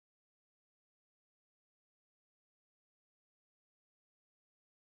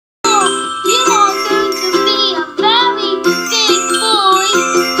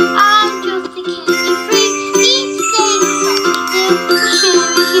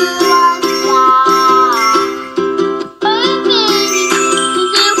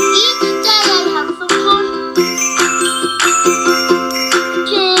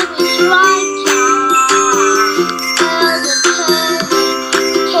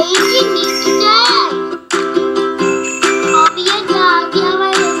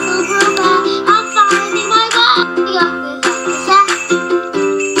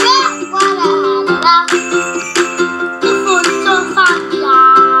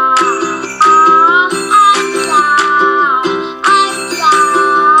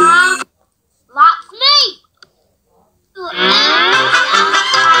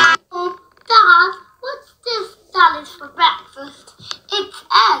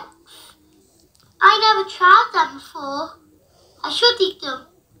tried them before. I should eat them.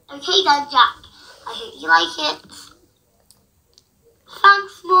 Okay then, Jack. I hope you like it.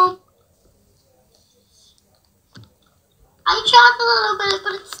 Thanks, Mum. I tried a little bit,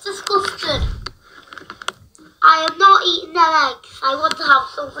 but it's disgusting. I am not eating their eggs. I want to have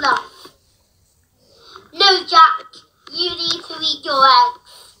something else. No, Jack. You need to eat your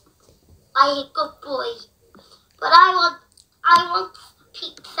eggs. I'm a good boy. But I want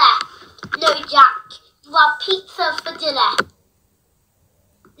pizza. No, Jack. You want pizza for dinner.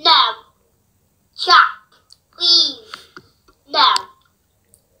 No. Jack, please. No.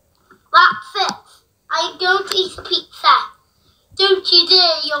 That's it. I'm going to eat a pizza. Don't you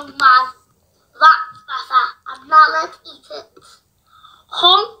dare, young man. That's better. I'm not allowed to eat it.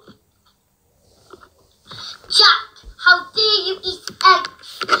 Huh? Jack, how dare you eat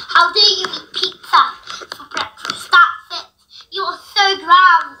eggs? How dare you eat pizza for breakfast? That's it. You are so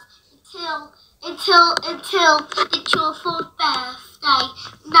grand until it's your 4th birthday.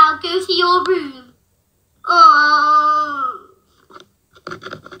 Now go to your room. Oh.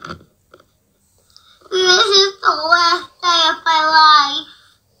 This is the worst day of my life.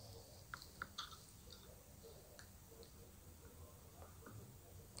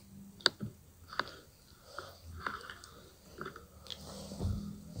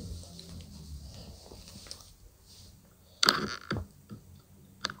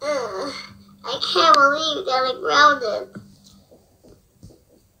 I can't believe getting grounded.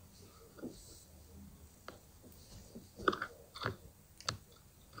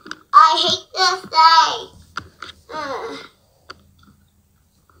 I hate this day.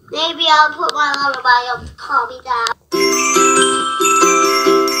 Maybe I'll put my lullaby on to calm me down.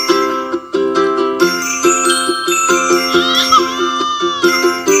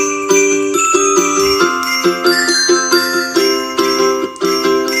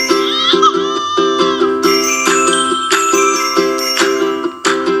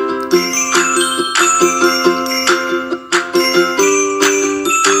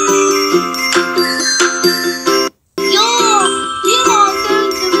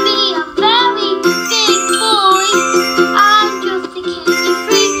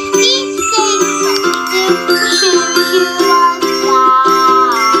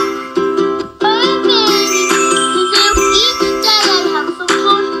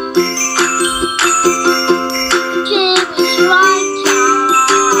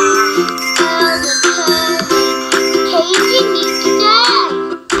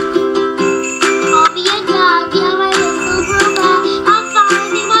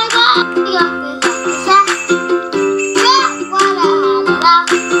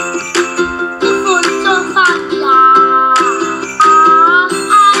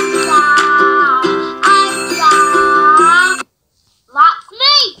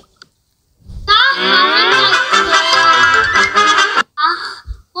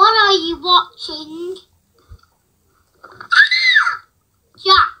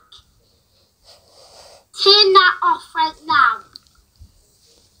 Turn that off right now.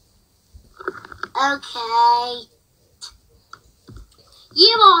 Okay.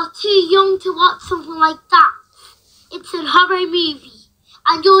 You are too young to watch something like that. It's a horror movie,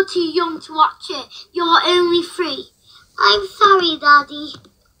 and you're too young to watch it. You're only 3. I'm sorry, Daddy.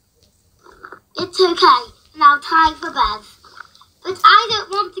 It's okay. Now time for bed. But I don't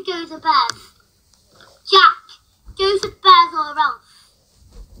want to go to bed. Jack, go to bed or else.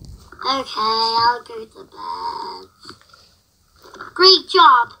 Okay, I'll go to bed. Great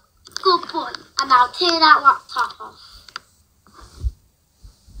job. Good boy. And now turn that laptop off.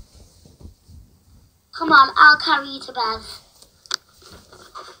 Come on, I'll carry you to bed.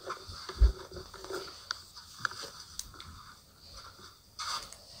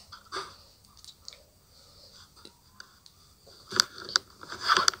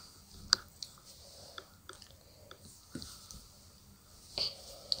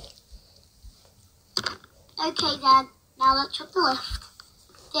 Okay then, now let's up the lift.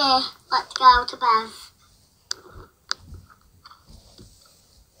 There, let's go to bed.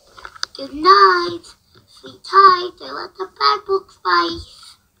 Good night. Sleep tight, don't let the bed bugs bite.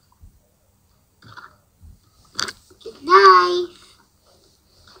 Good night.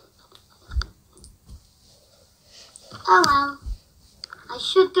 Oh well, I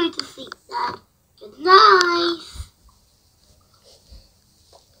should go to sleep then. Good night.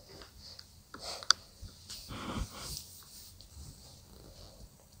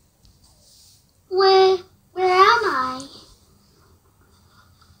 Where am I?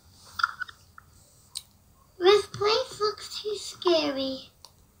 This place looks too scary.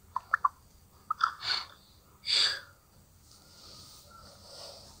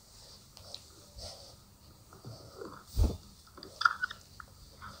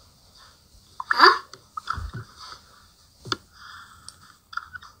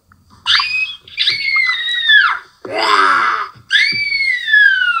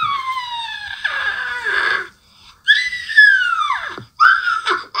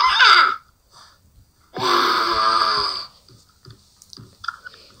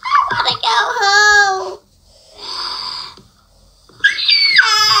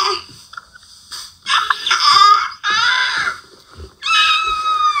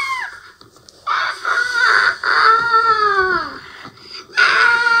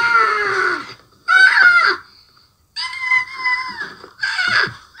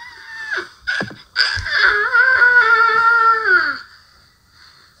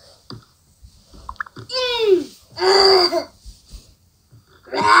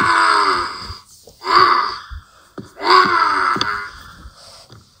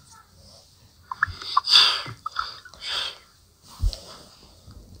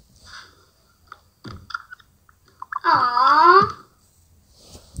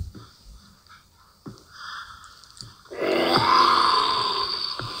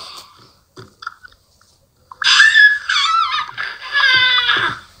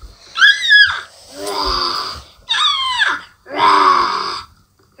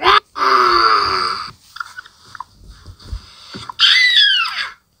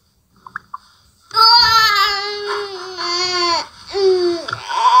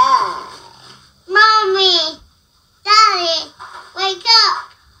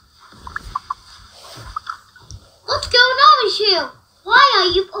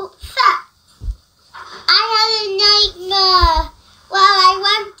 you upset? I had a nightmare. Well, I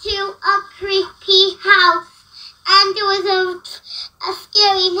went to a creepy house and there was a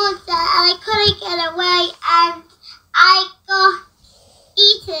scary monster and I couldn't get away and I got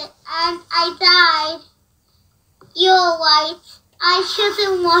eaten and I died. You're right. I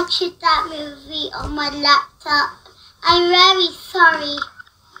shouldn't watch that movie on my laptop. I'm very sorry.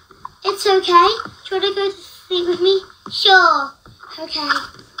 It's okay. Do you want to go to sleep with me? Sure. Okay.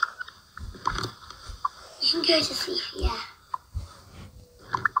 You can go to sleep, yeah.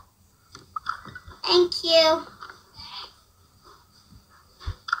 Thank you.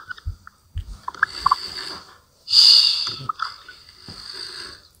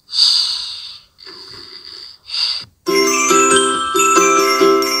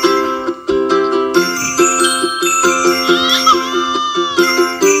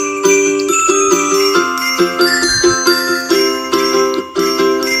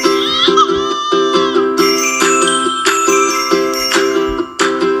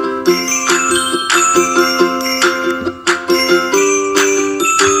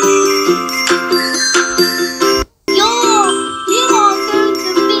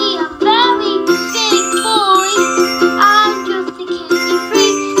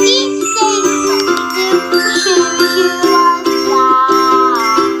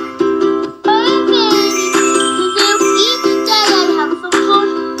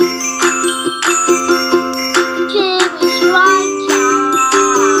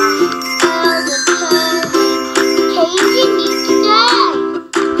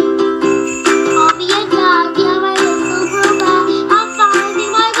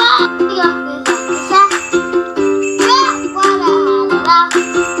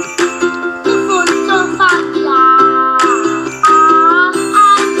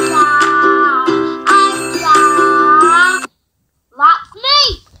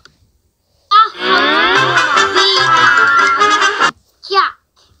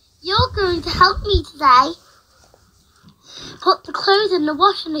 Today, put the clothes in the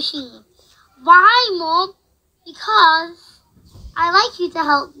washing machine. Why, Mum? Because I like you to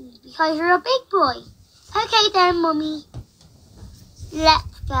help me, because you're a big boy. Okay then, Mummy.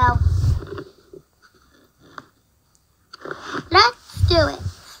 Let's go. Let's do it.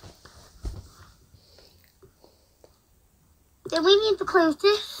 Do we need to close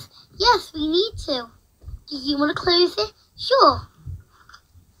this? Yes, we need to. Do you want to close it? Sure.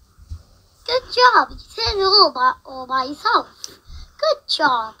 Good job. You did it all by yourself. Good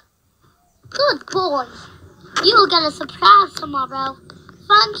job. Good boy. You will get a surprise tomorrow.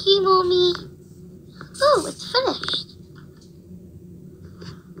 Thank you, Mummy. Oh, it's finished.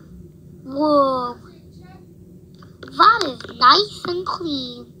 Whoa. That is nice and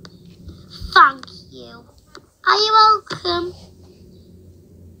clean. Thank you. Are you welcome?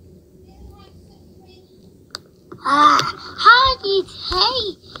 How do you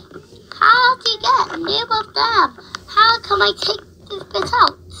get new of them? How can I take this bit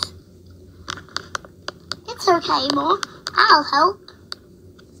out? It's okay, Mom. I'll help.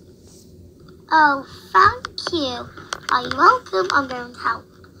 Oh, thank you. Are you welcome? I'm going to help.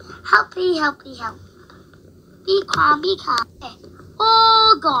 Helpy, helpy, help. Be calm, be calm.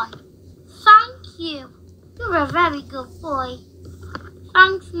 All gone. Thank you. You're a very good boy.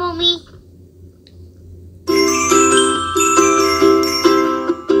 Thanks, Mummy.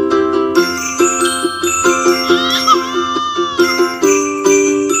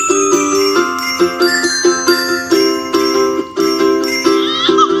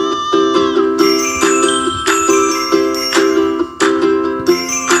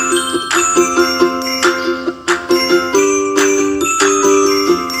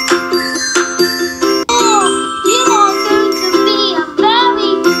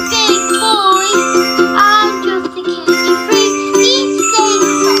 Big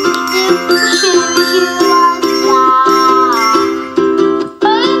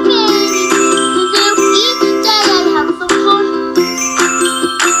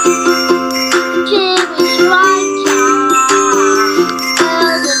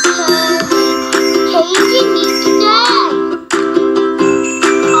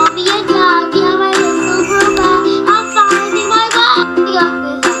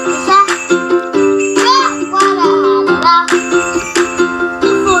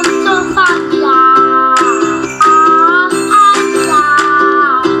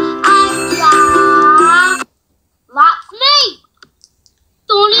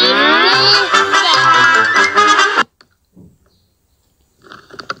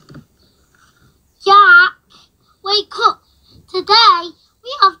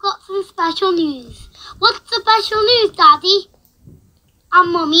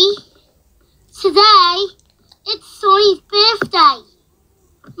Mummy. Today, it's Sonny's birthday.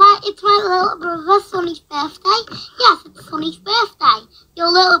 It's my little brother, Sonny's birthday. Yes, it's Sonny's birthday. Your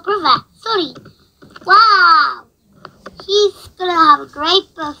little brother, Sonny. Wow. He's gonna have a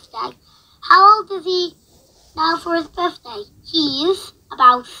great birthday. How old is he now for his birthday? He's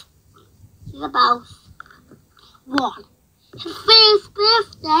about 1. His first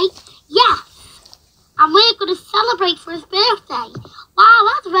birthday? Yes. And we're gonna celebrate for his birthday. Wow,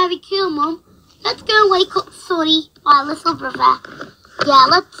 that's very cool, Mum. Let's go and wake up Sonny, my little brother. Yeah,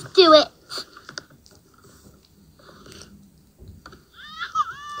 let's do it.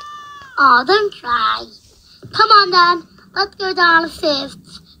 Oh, don't cry. Come on then, let's go downstairs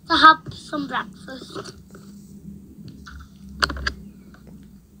to have some breakfast.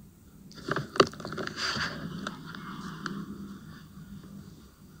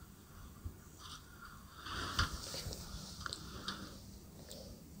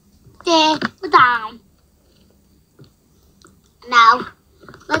 There, we're down. Now,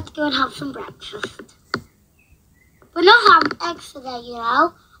 let's go and have some breakfast. We're not having eggs today, you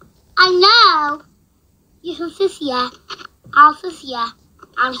know. I know. You can sit here, I'll sit here,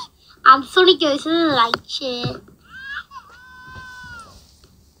 and Sonny goes to the light chair.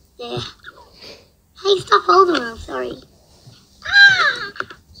 There. Hey, stop holding him, sorry. Ah,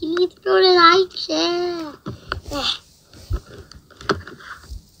 you need to go to the light chair. There.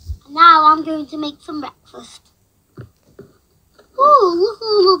 And now I'm going to make some breakfast. Oh, look at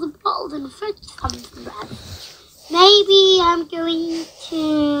all the bottles in the fridge having some bread. Maybe I'm going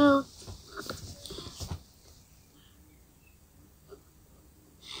to...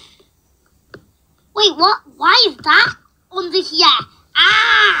 Wait, what? Why is that under here?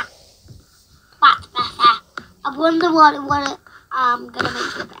 Ah! That's better. I wonder what I'm going to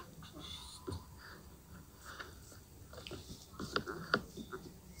make for breakfast.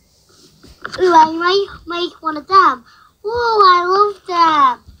 Ooh, I might make one of them. Oh, I love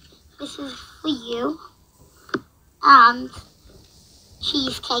them. This is for you. And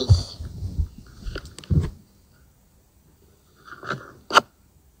cheesecake.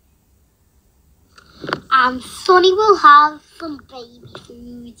 And Sonny will have some baby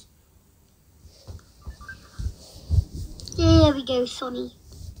food. There we go, Sonny.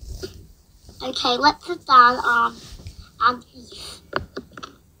 Okay, let's sit down and eat.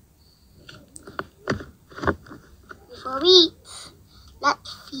 Before we eat,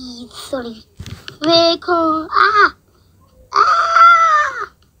 let's feed Sonny. We come,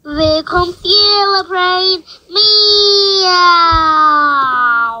 we come celebrate meow.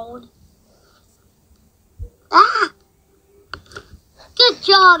 Good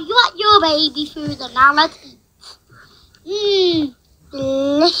job, you got your baby food and now let's eat.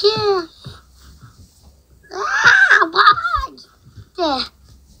 Delicious. Why? There.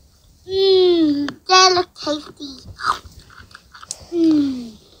 They look tasty.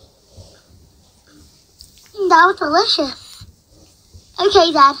 That was delicious.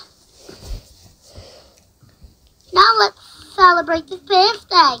 Okay, Dad. Now let's celebrate his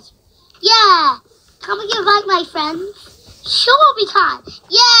birthday. Yeah. Can we invite my friends? Sure we can.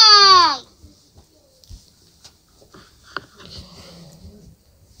 Yay!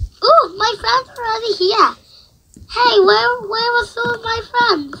 Ooh, my friends are already here. Hey, where are some of my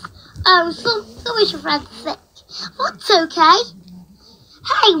friends? Oh, some of your friends are sick. That's okay.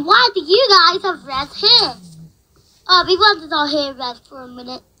 Hey, why do you guys have red hair? Oh, we wanted our hair red for a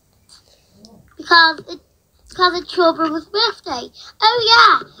minute. Because it's your brother's birthday. Oh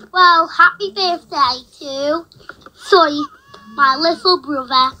yeah. Well, happy birthday to Sonny, my little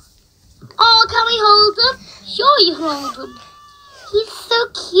brother. Oh, can we hold him? Sure you can hold him. He's so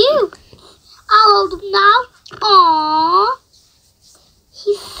cute. I'll hold him now. Aww.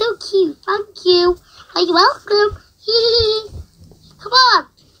 He's so cute. Thank you. You're welcome. Come on.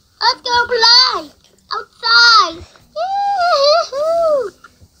 Let's go play. Outside.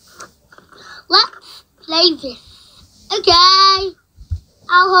 Let's play this. Okay.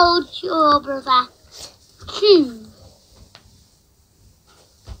 I'll hold your brother.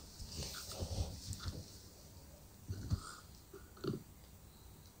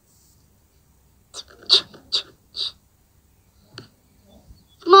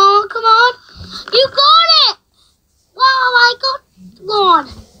 Come on. You got it. Wow, I got one.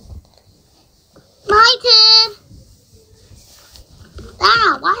 My turn.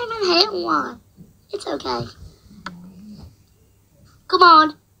 Why am I hitting one? It's okay. Come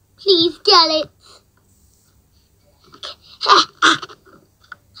on. Please get it.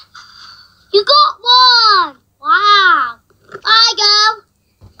 You got one. Wow. I go.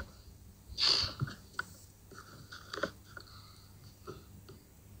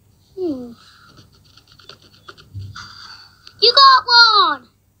 You got one!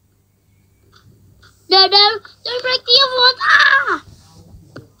 No, don't break the other one! Ah!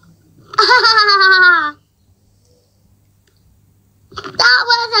 That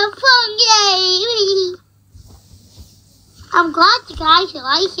was a fun game! I'm glad you guys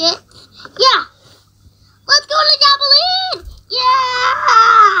like it. Yeah! Let's go to the javelin!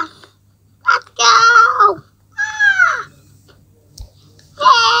 Yeah! Let's go! Ah!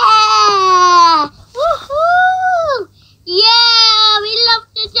 Yeah! Woohoo! Yeah! We love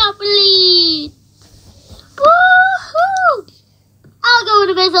the javelin! Woohoo! I'll go in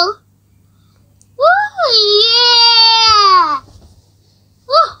the middle. Woo! Yeah!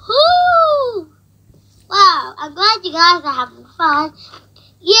 Woohoo! Wow, I'm glad you guys are having fun.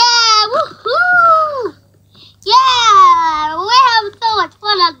 Yeah! Woohoo! Yeah! We're having so much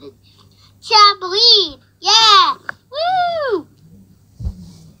fun on the trampoline. Yeah! Woo!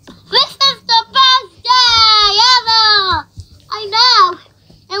 This is the best day ever! I know!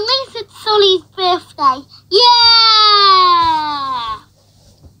 At least it's Sully's birthday. Yeah!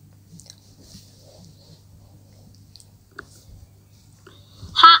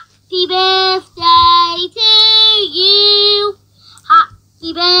 Happy birthday to you.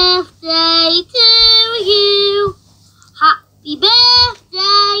 Happy birthday to you. Happy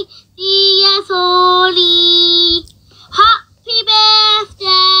birthday, dear Sully. Happy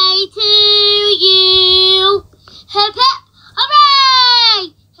birthday to you. Hip hip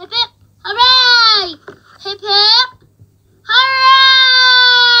hooray! Hip hip hooray! Hip hip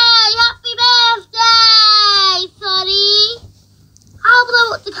hooray! Happy birthday, Sully. I'll blow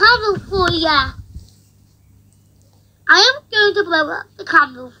up the candle for ya. I am going to blow up the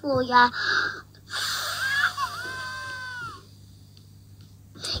candle for ya.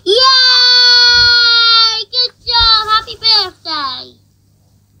 Yay! Good job! Happy birthday!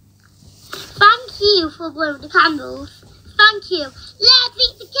 Thank you for blowing the candles. Thank you. Let's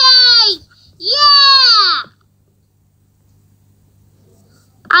eat the cake! Yeah!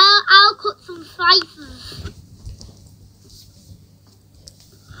 I'll cut some slices.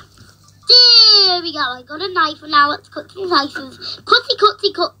 There we go. I got a knife and now let's cut some slices. Cutty,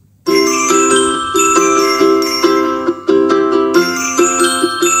 cutty, cut.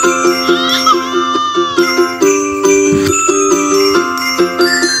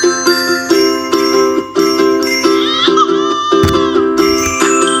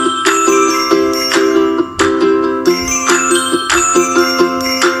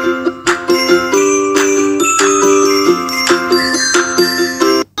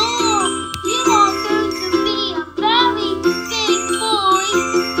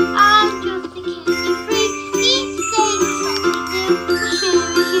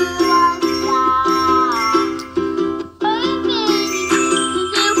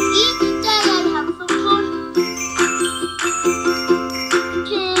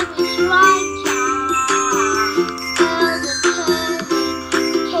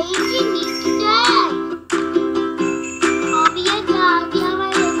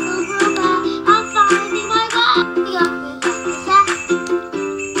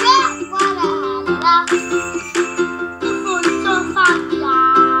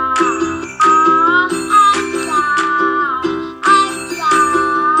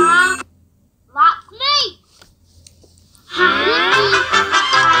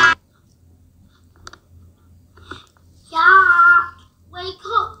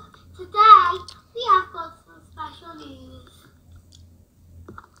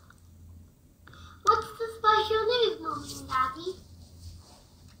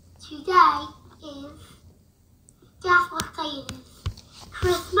 Today is, guess what day it is?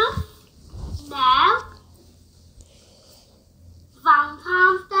 Christmas? No.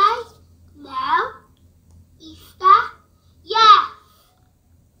 Valentine's Day? No. Easter? Yes.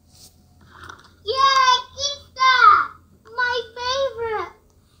 Yay, Easter! My favourite.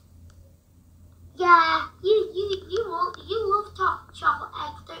 Yeah, you love chocolate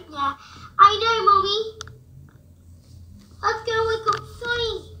eggs, don't you? I know, Mummy. Let's go wake up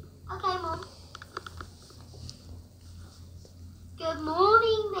Sonny. Okay, Mum. Good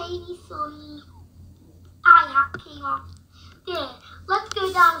morning, baby Sonny. I came off. There, let's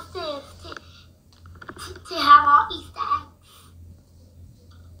go downstairs to have our Easter eggs.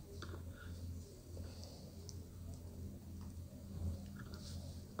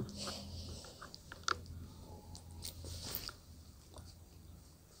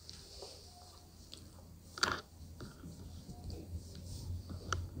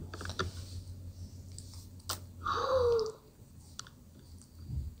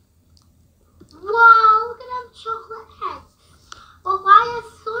 Wow, look at them chocolate eggs.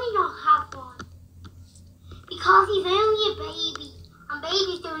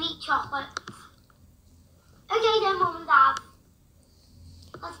 chocolate. Okay then, Mum and Dad.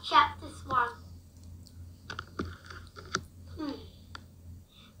 Let's check this one.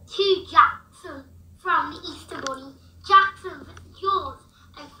 To Jackson from the Easter Bunny. Jackson, this is yours,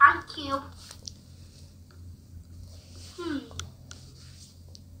 and thank you.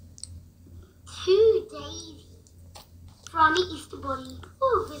 To Daisy from the Easter Bunny.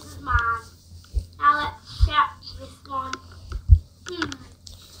 Oh, this is mine. Now let's check this one.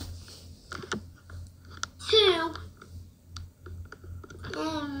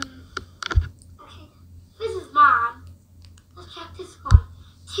 Okay, this is mine. Let's check this one.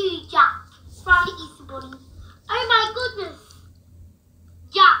 To Jack from the Easter Bunny. Oh my goodness,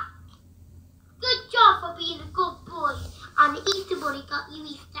 Jack, good job for being a good boy, and the Easter Bunny got you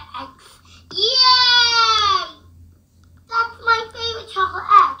Easter eggs. Yay! That's my favourite chocolate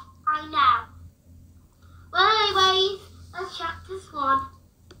egg, I know. Well anyways, let's check this one.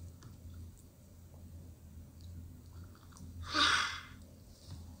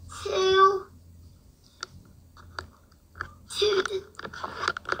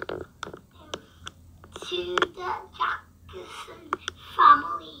 To the Jackson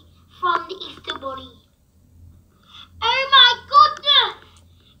family from the Easter Bunny. Oh my goodness!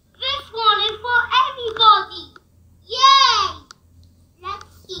 This one is for everybody! Yay!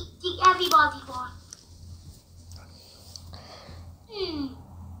 Let's eat the everybody one.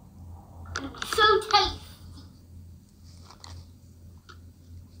 So tasty.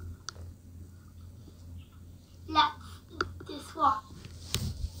 Let's eat this one.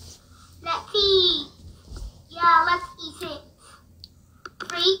 Let's eat. Yeah, let's eat it.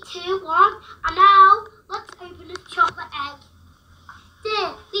 3, 2, 1, and now let's open this chocolate egg.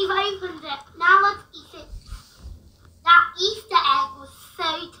 There, we've opened it. Now let's eat it. That Easter egg was so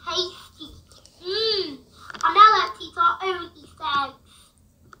tasty. And now let's eat our own Easter eggs.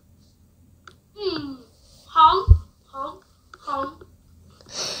 Honk, honk, honk.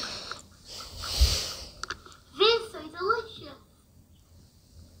 This is so delicious.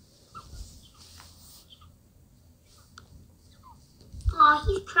 Oh,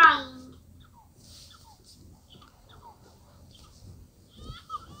 he's crying.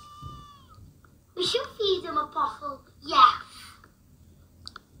 We should feed him a bottle. Yes.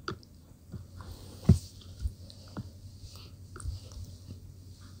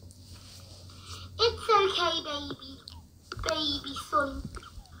 It's okay, baby. Baby son.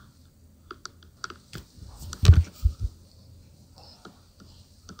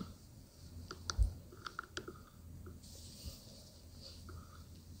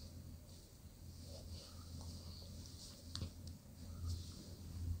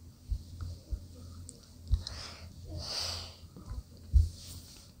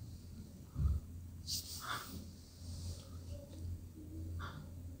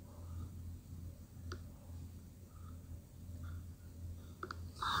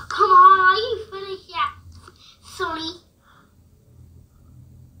 Come on, are you finished yet, Sonny?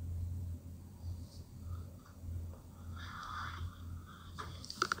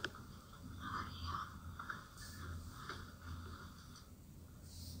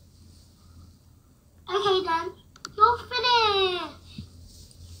 Okay then, you're finished.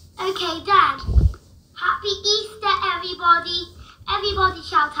 Okay then, happy Easter everybody. Everybody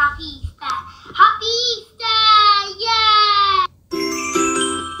shout happy Easter. Happy Easter, yeah!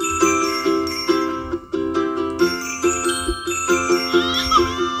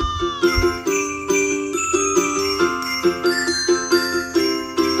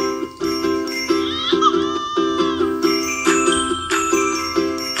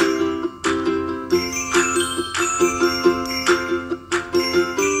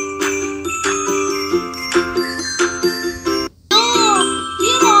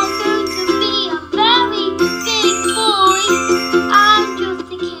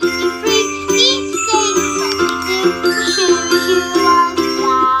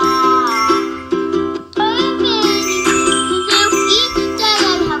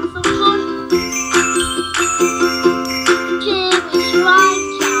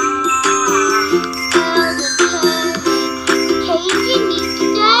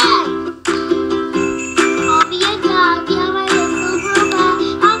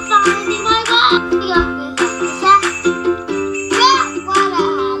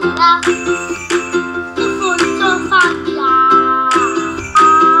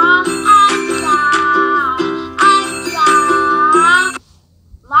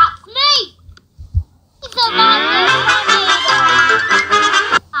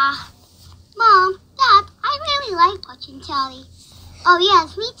 Charlie. Oh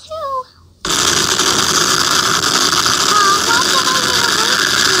yes, me too. What can I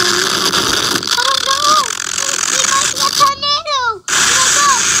do?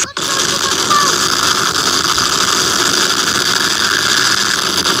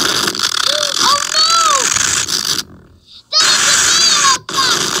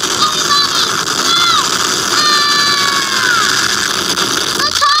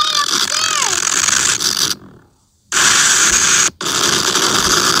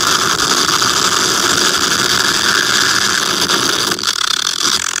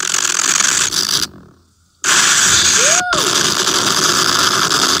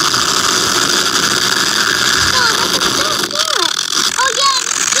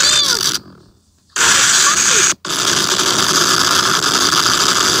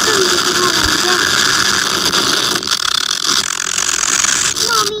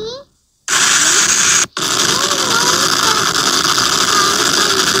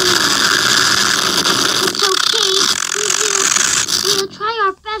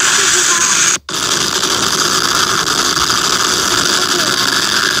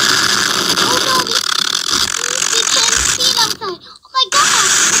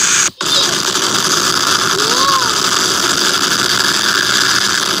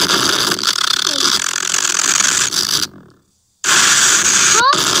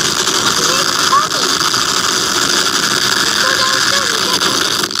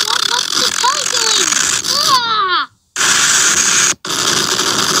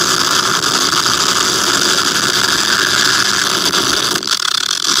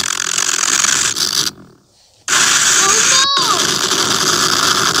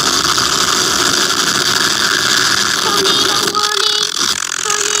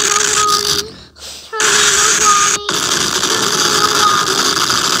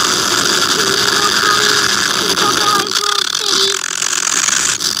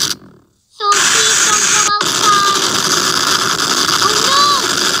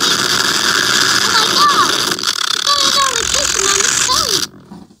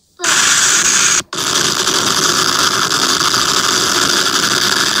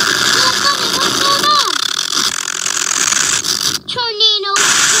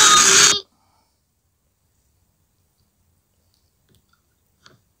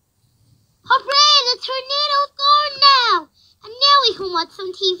 home watch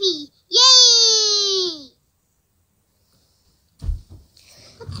some TV. Yay!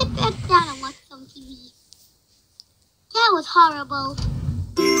 Let's sit back down and watch some TV. That was horrible.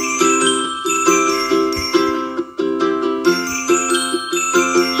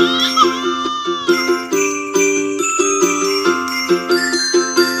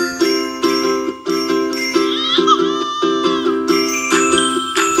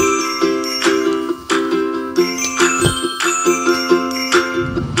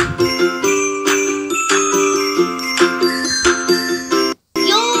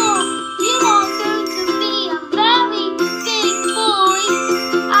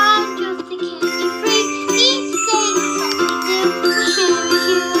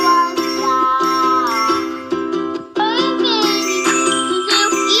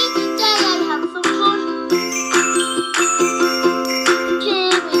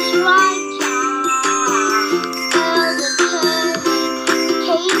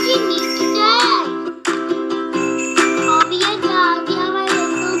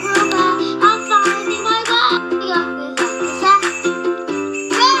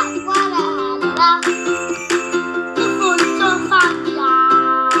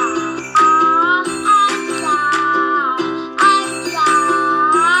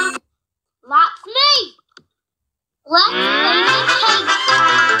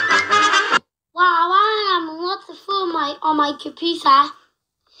 On my computer.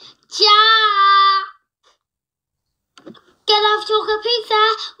 Jack! Get off your computer.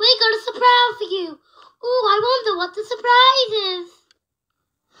 We got a surprise for you. Oh, I wonder what the surprise is.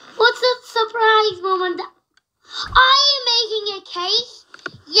 What's the surprise, Mum and Dad? Are you making a cake?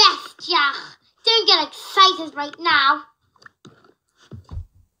 Yes, Jack. Don't get excited right now.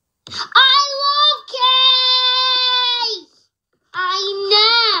 I love cake! I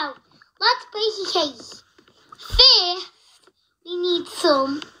know. Let's bake a cake. First, we need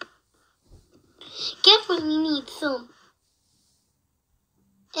some. Guess what we need some?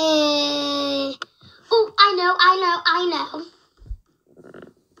 Oh, I know.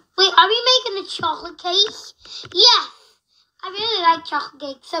 Wait, are we making a chocolate cake? Yes, I really like chocolate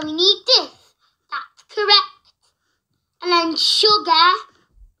cake, so we need this. That's correct. And then sugar.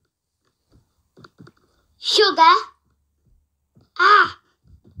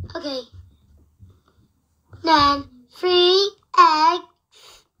 Okay. Then 3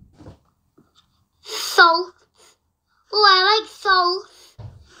 eggs, salt. Oh, I like salt.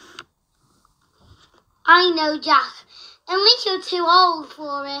 I know, Jack. Unless you're too old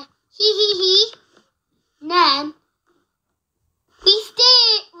for it. Hee. Then we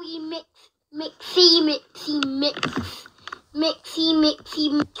mix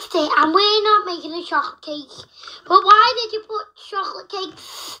it. And we're not making a chocolate cake. But why did you put chocolate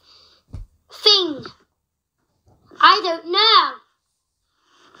cakes thing? I don't know.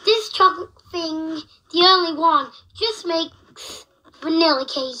 This chocolate thing, the only one, just makes vanilla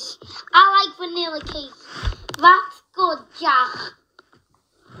cake. I like vanilla cake. That's good, Jack.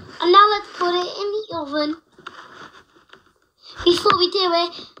 And now let's put it in the oven. Before we do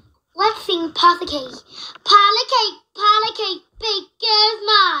it, let's sing Pie Cake. Pie cake, baker's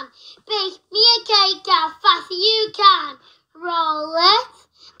man. Bake me a cake as fast as you can. Roll it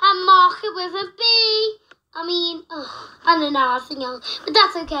and mark it with a B. I don't know how to sing else, but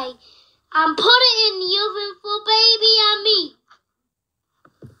that's okay. And put it in the oven for baby and me.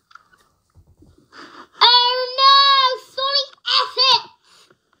 Oh no, Sonny Essex!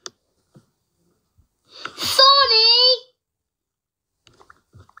 Sonny!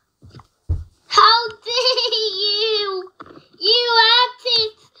 How dare you! You had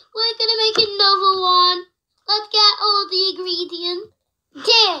it! We're gonna make another one. Let's get all the ingredients.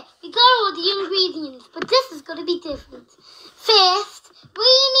 There, we got all the ingredients, but this is gonna be different. First,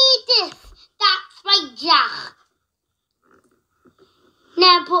 we need this. That's right, Jack.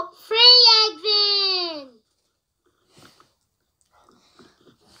 Now put 3 eggs in.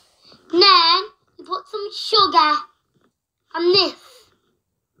 Then we put some sugar and this.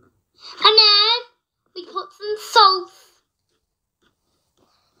 And then we put some salt.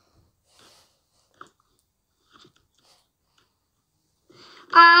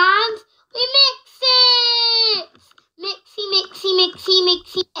 And we mix it. Mixy.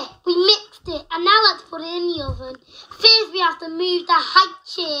 We mixed it. And now let's put it in the oven. First we have to move the high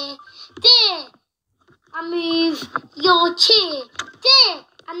chair. There. And move your chair. There.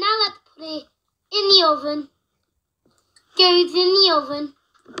 And now let's put it in the oven. Goes in the oven.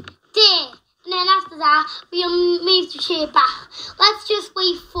 There. And then after that, we move the chair back. Let's just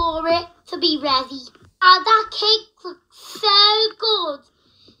wait for it to be ready. That cake looks so good.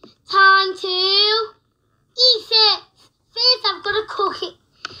 Time to eat it. First I've got to cook it.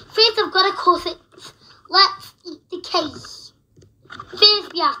 First I've got to cut it. Let's eat the cake.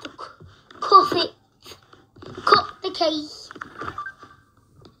 First we have to cut it. Cut the cake.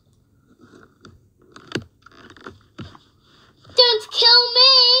 Don't kill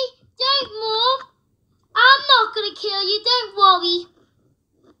me. Don't, Mum. I'm not going to kill you. Don't worry.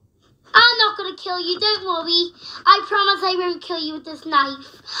 I'm not going to kill you. Don't worry. I promise I won't kill you with this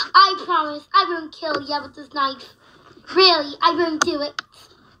knife. I promise I won't kill you with this knife. Really, I won't do it.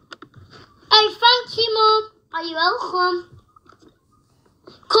 Oh, thank you, Mum. Are you welcome?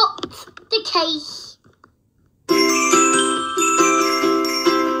 Cut the cake.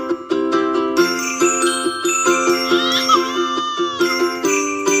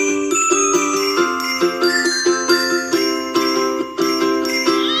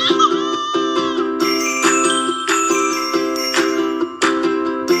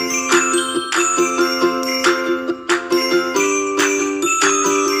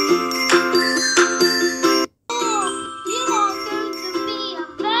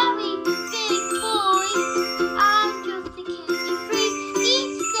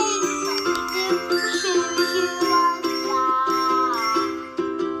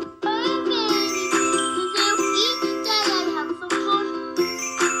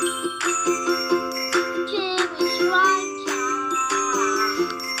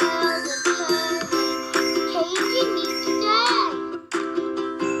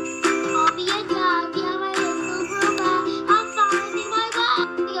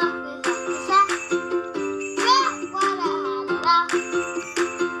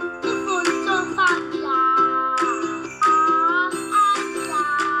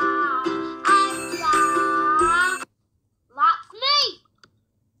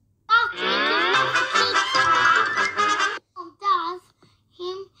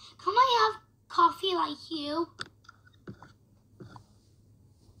 Like you.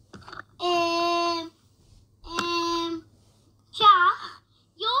 Jack,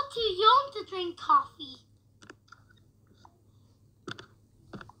 you're too young to drink coffee.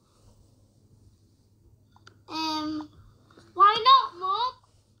 Why not, Mum?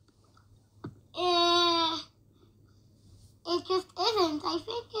 It just isn't. I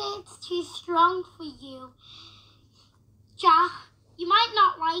think it's too strong for you. Jack, you might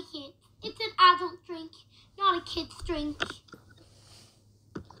not like it. It's an adult drink, not a kid's drink.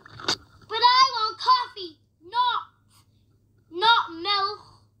 But I want coffee, not milk.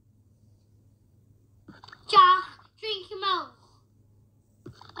 Jack, drink your milk.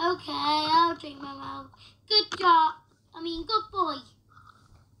 Okay, I'll drink my milk. Good job. Good boy.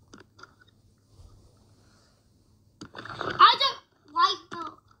 I don't like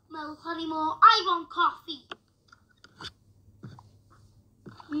milk anymore. I want coffee.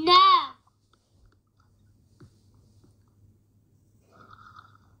 No.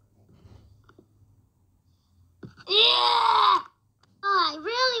 Yeah. Oh, I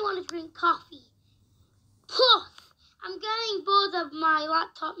really want to drink coffee. Plus, I'm getting bored of my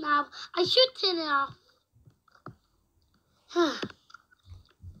laptop now. I should turn it off.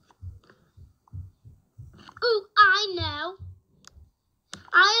 Oh, I know.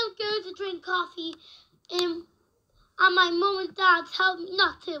 I am going to drink coffee and my mum and dad tell me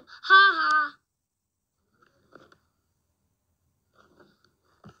not to. Ha ha.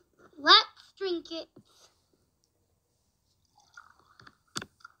 Let's drink it.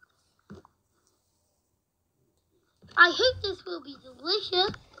 I hope this will be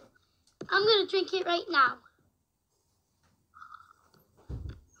delicious. I'm going to drink it right now.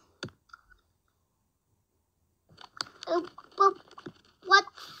 Well, what?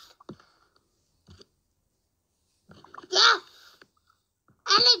 Yes!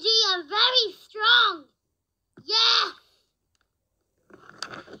 Energy and very strong. Yes!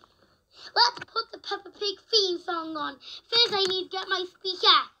 Let's put the Peppa Pig theme song on. First I need to get my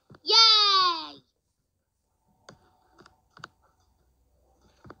speaker. Yay!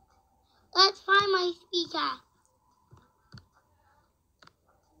 Let's find my speaker.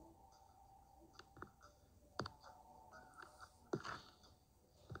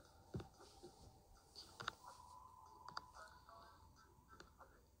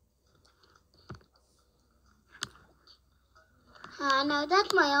 No,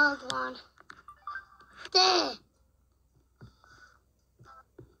 that's my old one. There.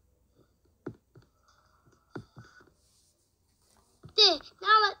 There.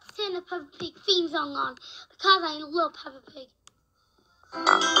 Now let's turn the Peppa Pig theme song on because I love Peppa Pig.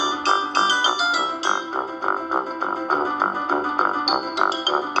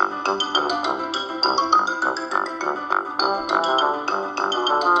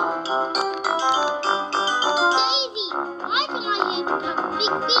 Daisy, big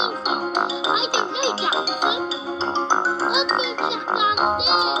theme song. I don't know, Jackson. Let's go check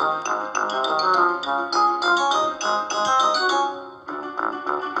downstairs.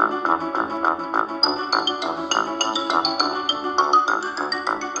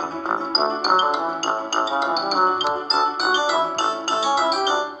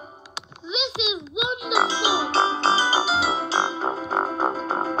 This is wonderful.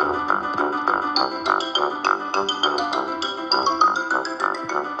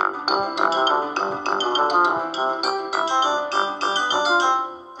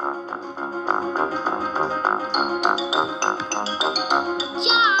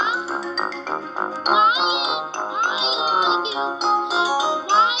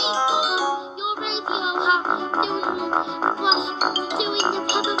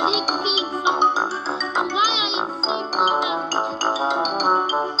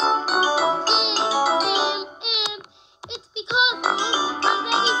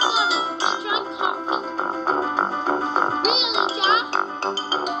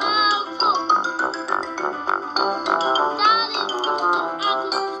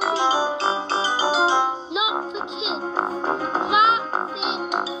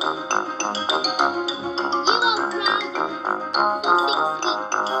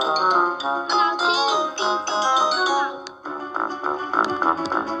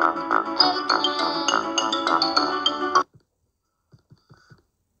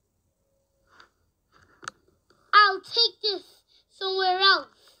 I'll take this somewhere else.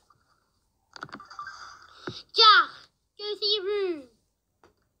 Jack, go to your room.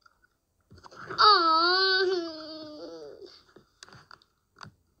 Oh.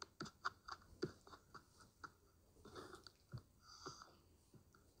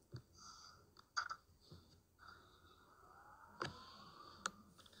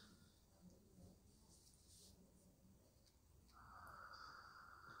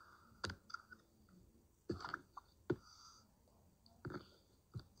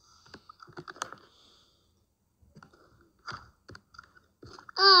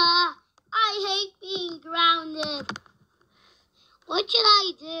 I hate being grounded. What should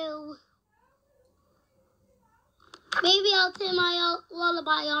I do? Maybe I'll turn my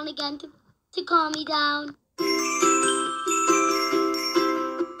lullaby on again to calm me down.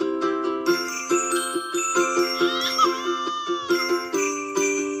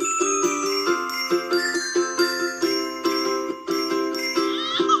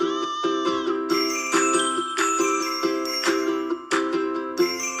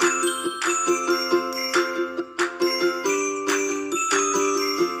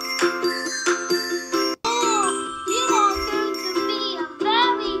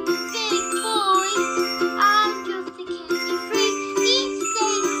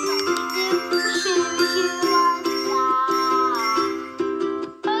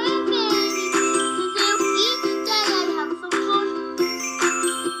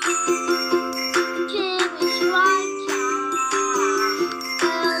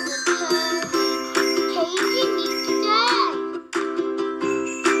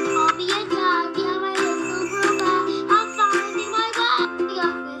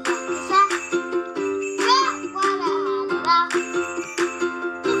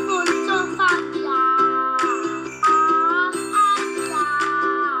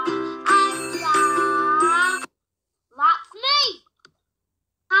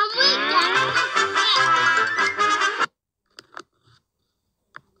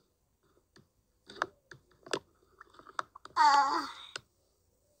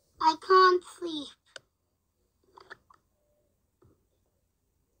 I can't sleep.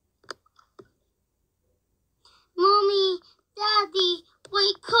 Mommy, Daddy,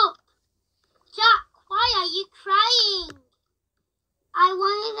 wake up. Jack, why are you crying? I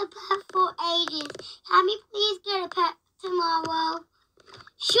wanted a pet for ages. Can we please get a pet tomorrow?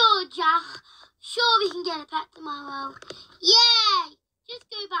 Sure, Jack. Sure, we can get a pet tomorrow. Yay! Just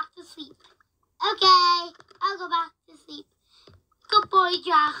go back to sleep. Okay, I'll go back to sleep. Good boy,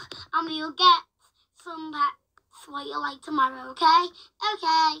 Jack. And we'll get some pets what you like tomorrow, okay?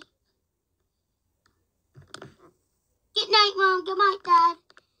 Okay. Good night, Mom. Good night, Dad.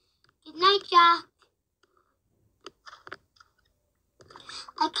 Good night, Jack.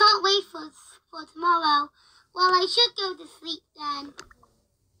 I can't wait for tomorrow. Well, I should go to sleep then.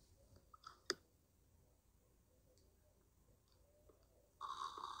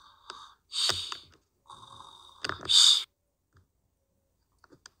 Shh.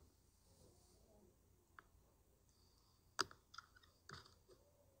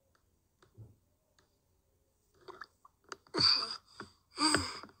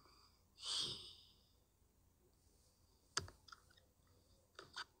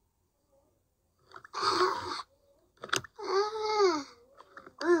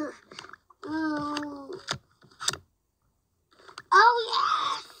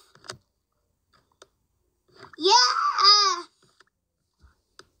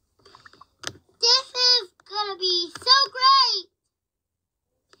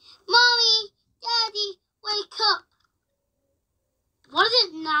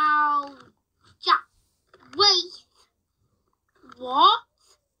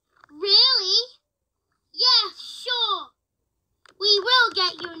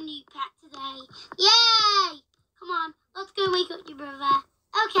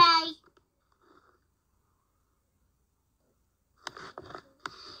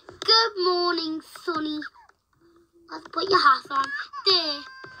 morning, Sonny. Let's put your hat on. There.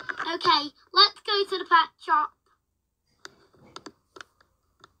 Okay, let's go to the pet shop.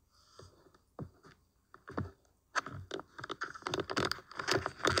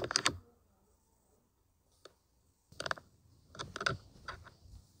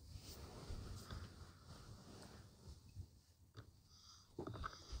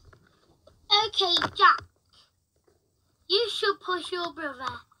 Okay, Jack. You should push your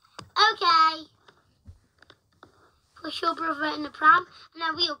brother. Okay. Push your brother in the pram, and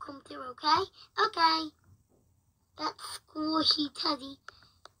then we'll come through, okay? Okay. That's squishy Teddy.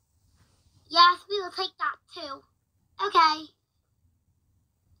 Yes, we will take that too. Okay.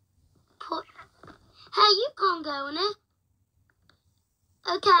 Hey, you can't go in it.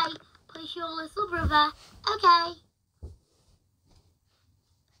 Okay. Push your little brother. Okay.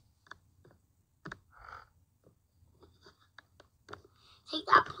 Take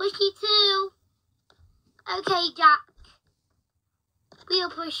that pushy too. Okay, Jack. We'll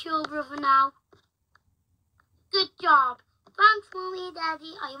push your brother now. Good job. Thanks, Mommy and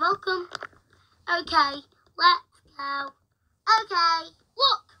Daddy. Are you welcome? Okay, let's go. Okay,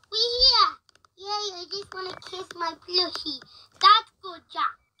 look, we're here. Yay, I just want to kiss my plushie. That's good,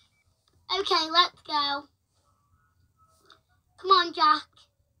 Jack. Okay, let's go. Come on, Jack.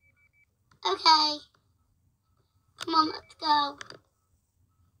 Okay. Come on, let's go.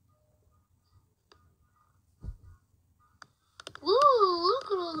 Ooh, look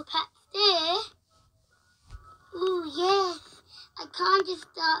at all the pets there. Ooh, yes. I can't just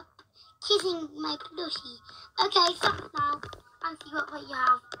stop kissing my plushie. Okay, stop now and see what you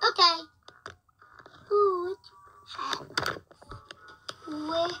have. Okay. Ooh, which pet?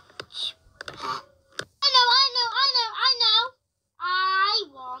 Which pet? I know. I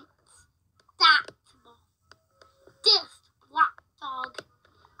want that one. This black dog.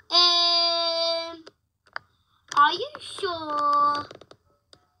 Are you sure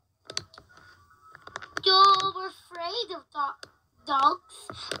you're afraid of dogs?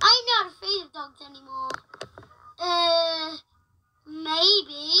 I'm not afraid of dogs anymore.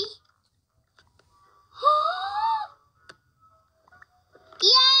 Maybe.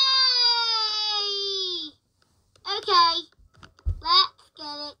 Yay! Okay, let's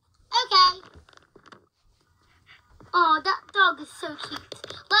get it. Okay. Oh, that dog is so cute.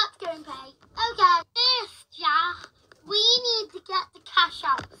 Let's go and pay. Okay. This, Jack. We need to get the cash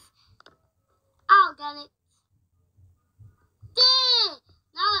out. I'll get it. There.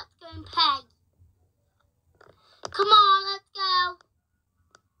 Now let's go and pay. Come on, let's go.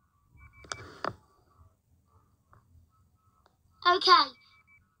 Okay.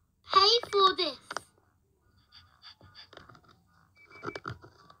 Pay for this.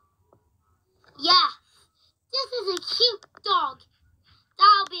 Yeah. This is a cute dog.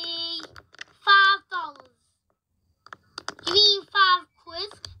 That'll be $5. You mean 5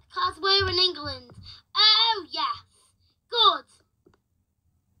 quid? Because we're in England. Oh, yes. Good.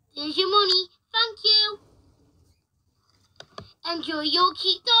 Here's your money. Thank you. Enjoy your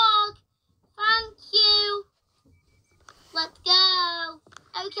cute dog. Thank you. Let's go.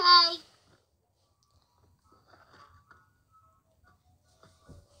 Okay.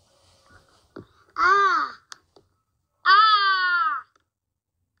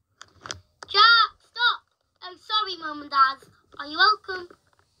 Jack, stop. Oh, sorry, Mum and Dad. Are you welcome?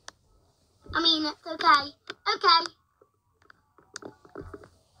 I mean, it's okay. Okay.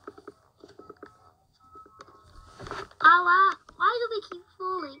 Oh, why do we keep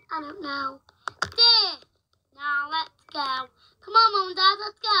falling? I don't know. There. Now, let's go. Come on, Mum and Dad,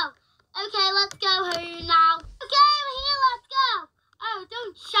 let's go. Okay, let's go home now. Okay, we're here, let's go. Oh,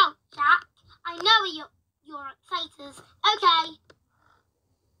 don't shout, Jack. I know you're excited. Okay.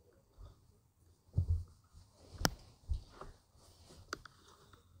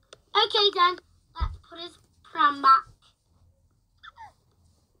 Okay, then. Let's put his pram back.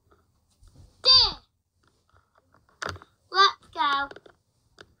 There. Let's go.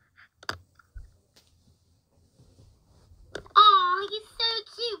 Oh, he's so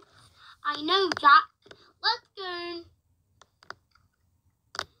cute. I know, Jack. Let's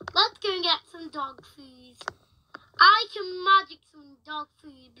go and get some dog food. I can magic some dog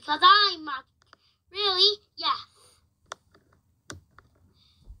food because I'm magic. Really? Yes.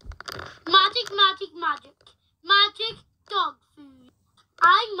 Magic, magic, magic. Magic dog food.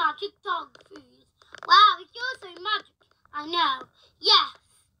 I'm magic dog food. Wow, you're so magic. I know. Yes.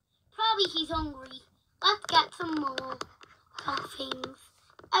 Probably he's hungry. Let's get some more dog things.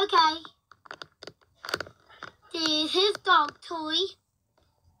 Okay. There's his dog toy.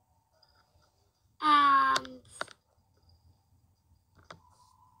 And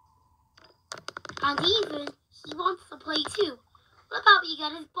And even he wants to play too. What about we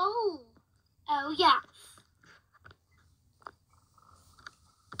get his bowl? Oh, yes.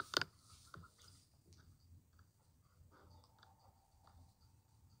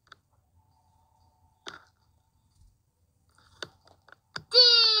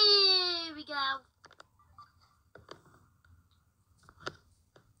 There we go.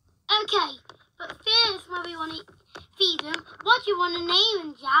 Okay, but first when we want to feed him, what do you want to name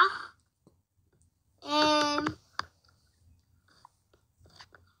him, Jack? Um,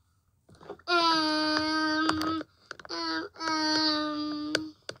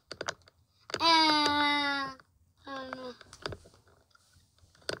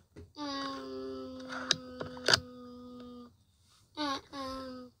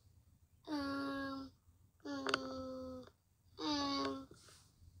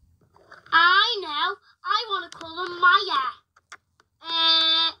 I know. I want to call him Maya.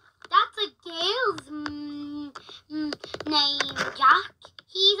 That's a girl's name, Jack.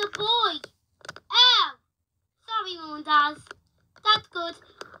 He's a boy. Oh, sorry, Mum and Dad. That's good.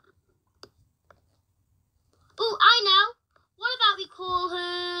 Oh, I know. What about we call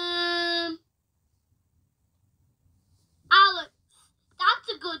him Alex? That's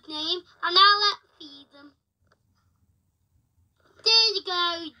a good name, and now let's feed him. There you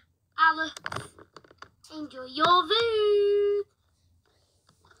go, Alex. Enjoy your food.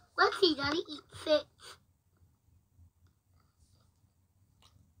 Let's see Daddy eats it.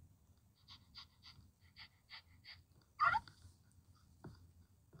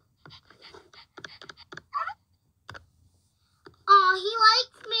 Oh, he